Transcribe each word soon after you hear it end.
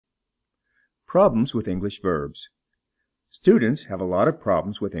Problems with English verbs. Students have a lot of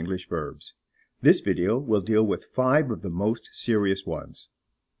problems with English verbs. This video will deal with 5 of the most serious ones.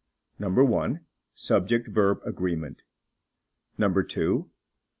 Number 1, subject-verb agreement. Number 2,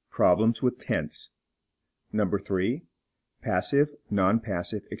 problems with tense. Number 3, passive,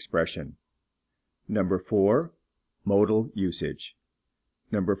 non-passive expression. Number 4, modal usage.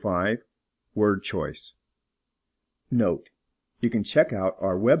 Number 5, word choice. Note: you can check out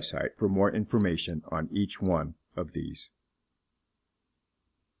our website for more information on each one of these.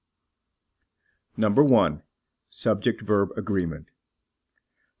 Number 1, subject-verb agreement.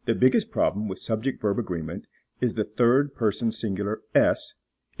 The biggest problem with subject-verb agreement is the third-person singular s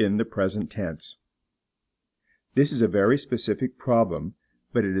in the present tense. This is a very specific problem,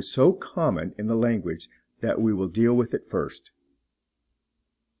 but it is so common in the language that we will deal with it first.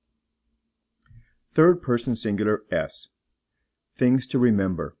 Third-person singular s. Things to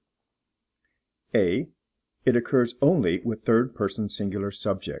remember. A. It occurs only with third-person singular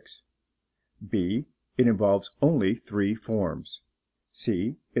subjects. B. It involves only 3 forms.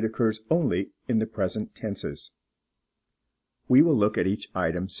 C. It occurs only in the present tenses. We will look at each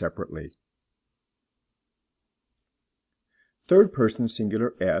item separately. Third-person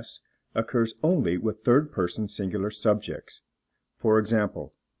singular s occurs only with third-person singular subjects. For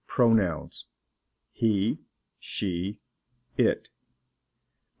example, pronouns: he, she, it.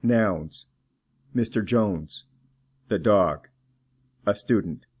 Nouns: Mr. Jones, the dog, a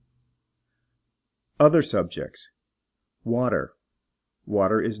student. Other subjects: water.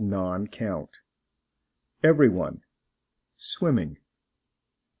 Water is non-count. Everyone. Swimming.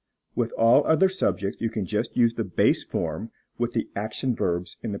 With all other subjects, you can just use the base form with the action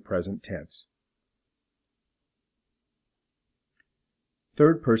verbs in the present tense.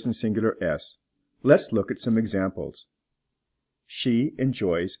 Third-person singular s. Let's look at some examples. She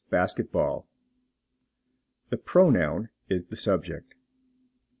enjoys basketball. The pronoun is the subject.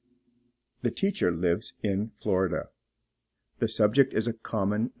 The teacher lives in Florida. The subject is a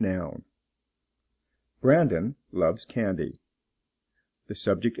common noun. Brandon loves candy. The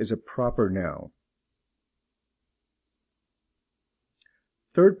subject is a proper noun.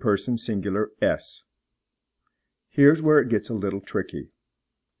 Third-person singular s. Here's where it gets a little tricky.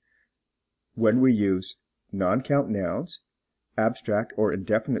 When we use non-count nouns, abstract or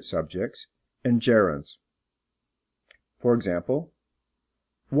indefinite subjects, and gerunds. For example,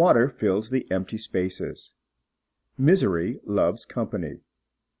 water fills the empty spaces. Misery loves company.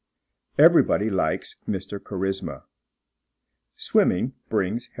 Everybody likes Mr. Charisma. Swimming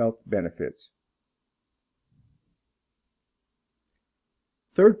brings health benefits.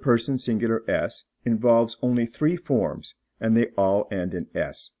 Third-person singular s involves only 3 forms, and they all end in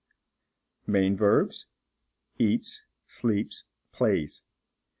s. Main verbs: eats, sleeps, plays.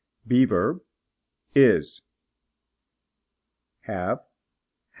 Be verb: is. Have,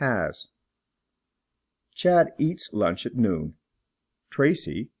 has. Chad eats lunch at noon.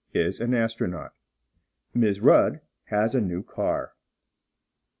 Tracy is an astronaut. Ms. Rudd has a new car.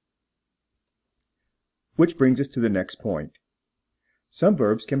 Which brings us to the next point. Some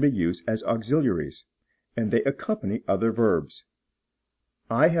verbs can be used as auxiliaries, and they accompany other verbs.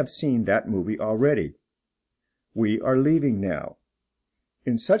 I have seen that movie already. We are leaving now.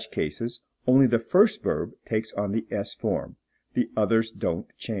 In such cases, only the first verb takes on the s form. The others don't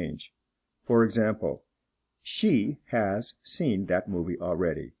change. For example, she has seen that movie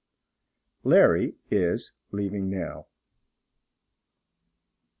already. Larry is leaving now.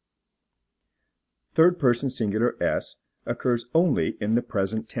 Third-person singular s occurs only in the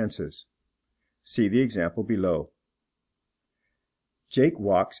present tenses. See the example below. Jake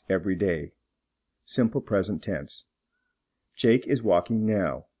walks every day. Simple present tense. Jake is walking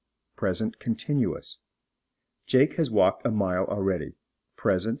now. Present continuous. Jake has walked a mile already.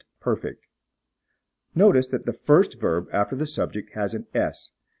 Present perfect. Notice that the first verb after the subject has an s.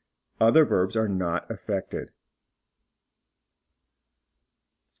 Other verbs are not affected.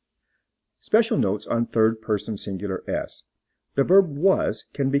 Special notes on third-person singular s. The verb was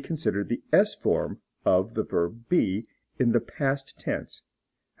can be considered the s form of the verb be in the past tense.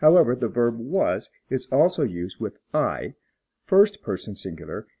 However, the verb was is also used with I, first-person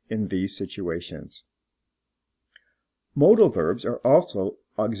singular, in these situations. Modal verbs are also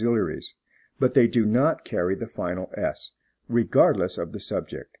auxiliaries, but they do not carry the final s, regardless of the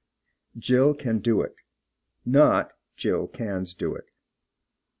subject. Jill can do it, not Jill cans do it.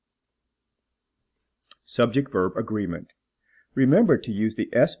 Subject-verb agreement. Remember to use the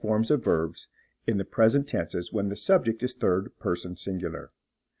s forms of verbs in the present tenses when the subject is third-person singular.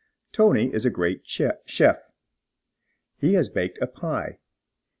 Tony is a great chef. He has baked a pie.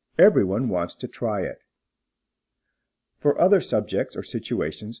 Everyone wants to try it. For other subjects or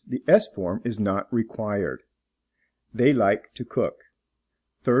situations, the S form is not required. They like to cook.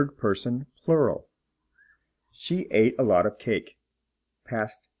 Third person plural. She ate a lot of cake.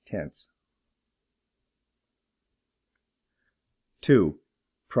 Past tense. 2.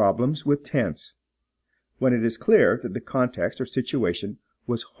 Problems with tense. When it is clear that the context or situation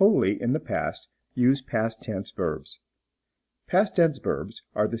was wholly in the past, use past tense verbs. Past tense verbs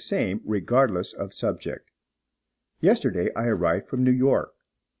are the same regardless of subject. Yesterday I arrived from New York.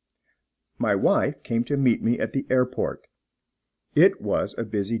 My wife came to meet me at the airport. It was a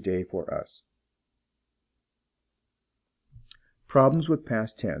busy day for us. Problems with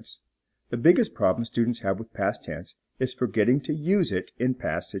past tense. The biggest problem students have with past tense is forgetting to use it in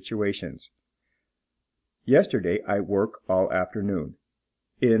past situations. Yesterday I worked all afternoon.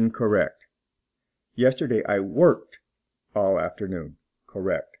 Incorrect. Yesterday I worked all afternoon.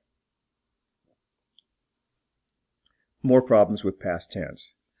 Correct. More problems with past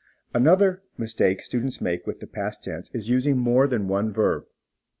tense. Another mistake students make with the past tense is using more than one verb.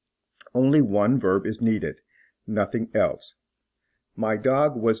 Only one verb is needed, nothing else. My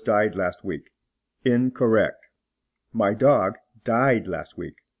dog was died last week. Incorrect. My dog died last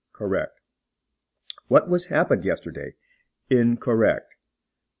week. Correct. What was happened yesterday? Incorrect.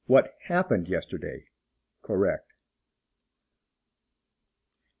 What happened yesterday? Correct.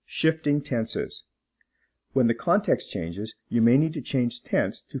 Shifting tenses. When the context changes, you may need to change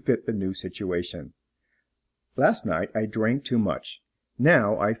tense to fit the new situation. Last night I drank too much.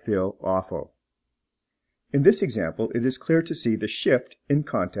 Now I feel awful. In this example, it is clear to see the shift in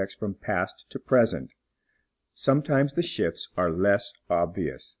context from past to present. Sometimes the shifts are less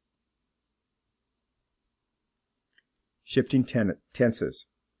obvious. Shifting tenses.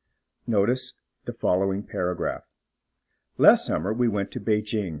 Notice the following paragraph. Last summer we went to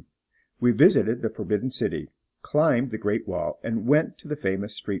Beijing. We visited the Forbidden City, climbed the Great Wall, and went to the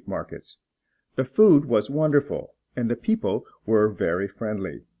famous street markets. The food was wonderful, and the people were very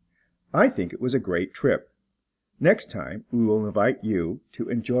friendly. I think it was a great trip. Next time, we will invite you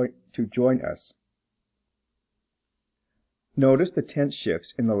to join us. Notice the tense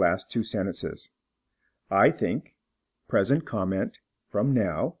shifts in the last two sentences. I think, present comment from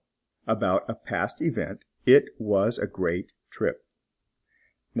now, about a past event. It was a great trip.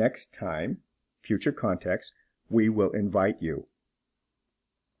 Next time, future context, we will invite you.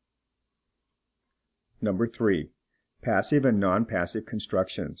 Number 3. Passive and non-passive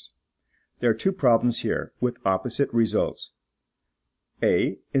constructions. There are two problems here with opposite results.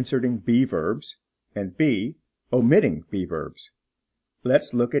 A. Inserting be verbs, and B. Omitting be verbs.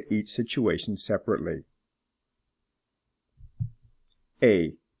 Let's look at each situation separately.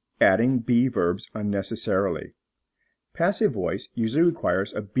 A. Adding be verbs unnecessarily. Passive voice usually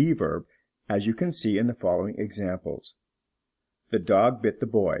requires a be verb, as you can see in the following examples. The dog bit the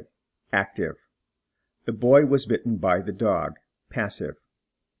boy. Active. The boy was bitten by the dog. Passive.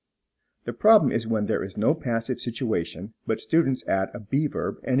 The problem is when there is no passive situation, but students add a be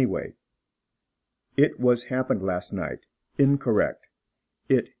verb anyway. It was happened last night. Incorrect.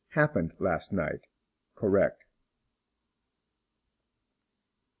 It happened last night. Correct.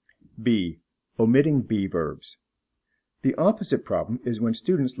 B. Omitting be verbs. The opposite problem is when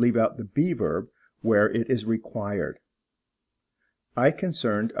students leave out the be verb where it is required. I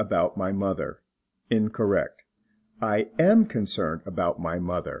concerned about my mother. Incorrect. I am concerned about my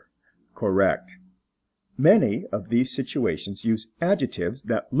mother. Correct. Many of these situations use adjectives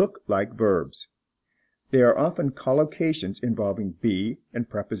that look like verbs. They are often collocations involving be and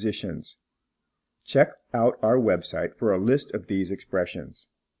prepositions. Check out our website for a list of these expressions.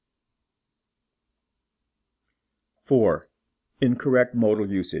 4. Incorrect modal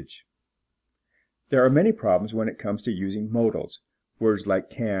usage. There are many problems when it comes to using modals, words like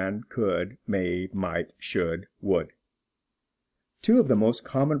can, could, may, might, should, would. Two of the most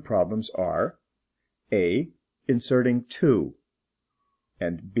common problems are A. Inserting to,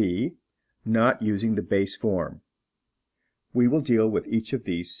 and B. Not using the base form. We will deal with each of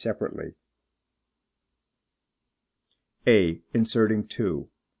these separately. A. Inserting to.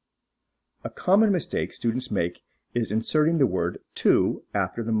 A common mistake students make is inserting the word to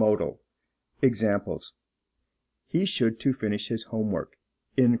after the modal. Examples. He should to finish his homework.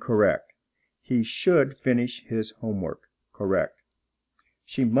 Incorrect. He should finish his homework. Correct.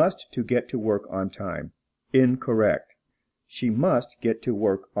 She must to get to work on time. Incorrect. She must get to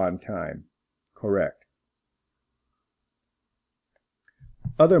work on time. Correct.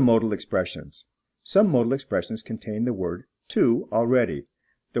 Other modal expressions. Some modal expressions contain the word to already.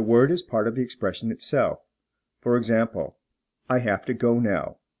 The word is part of the expression itself. For example, I have to go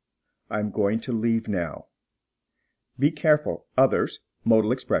now. I'm going to leave now. Be careful. Others,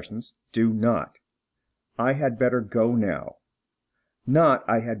 modal expressions, do not. I had better go now. Not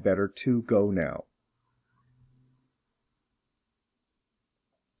I had better to go now.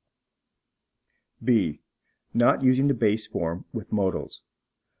 B. Not using the base form with modals.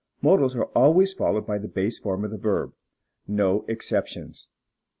 Modals are always followed by the base form of the verb. No exceptions.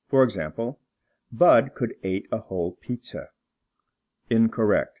 For example, Bud could ate a whole pizza.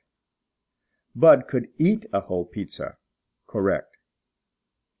 Incorrect. Bud could eat a whole pizza. Correct.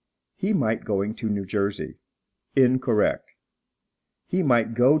 He might going to New Jersey. Incorrect. He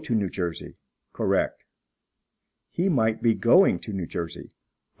might go to New Jersey. Correct. He might be going to New Jersey.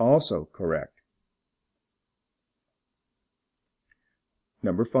 Also correct.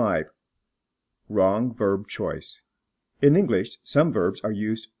 Number 5. Wrong verb choice. In English, some verbs are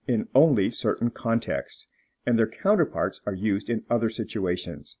used in only certain contexts, and their counterparts are used in other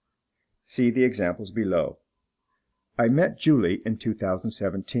situations. See the examples below. I met Julie in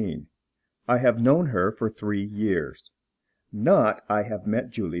 2017. I have known her for 3 years. Not I have met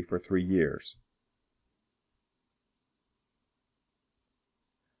Julie for 3 years.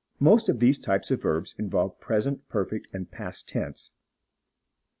 Most of these types of verbs involve present perfect and past tense.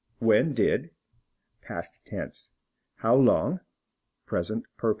 When did? Past tense. How long? Present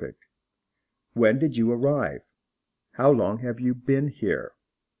perfect. When did you arrive? How long have you been here?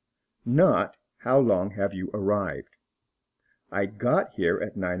 Not, how long have you arrived? I got here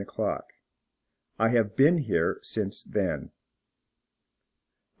at 9 o'clock. I have been here since then.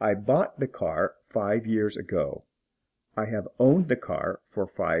 I bought the car 5 years ago. I have owned the car for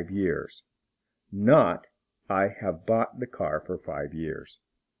 5 years. Not, I have bought the car for 5 years.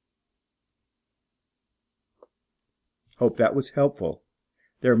 Hope that was helpful.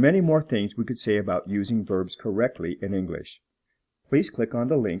 There are many more things we could say about using verbs correctly in English. Please click on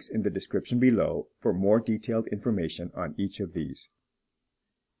the links in the description below for more detailed information on each of these.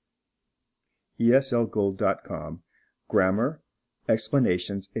 ESLgold.com, Grammar,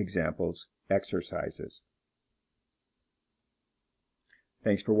 Explanations, Examples, Exercises.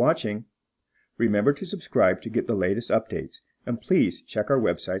 Thanks for watching. Remember to subscribe to get the latest updates, and please check our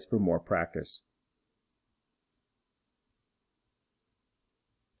websites for more practice.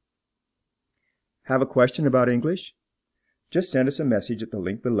 Have a question about English? Just send us a message at the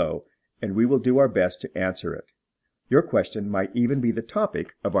link below, and we will do our best to answer it. Your question might even be the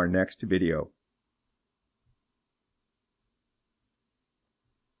topic of our next video.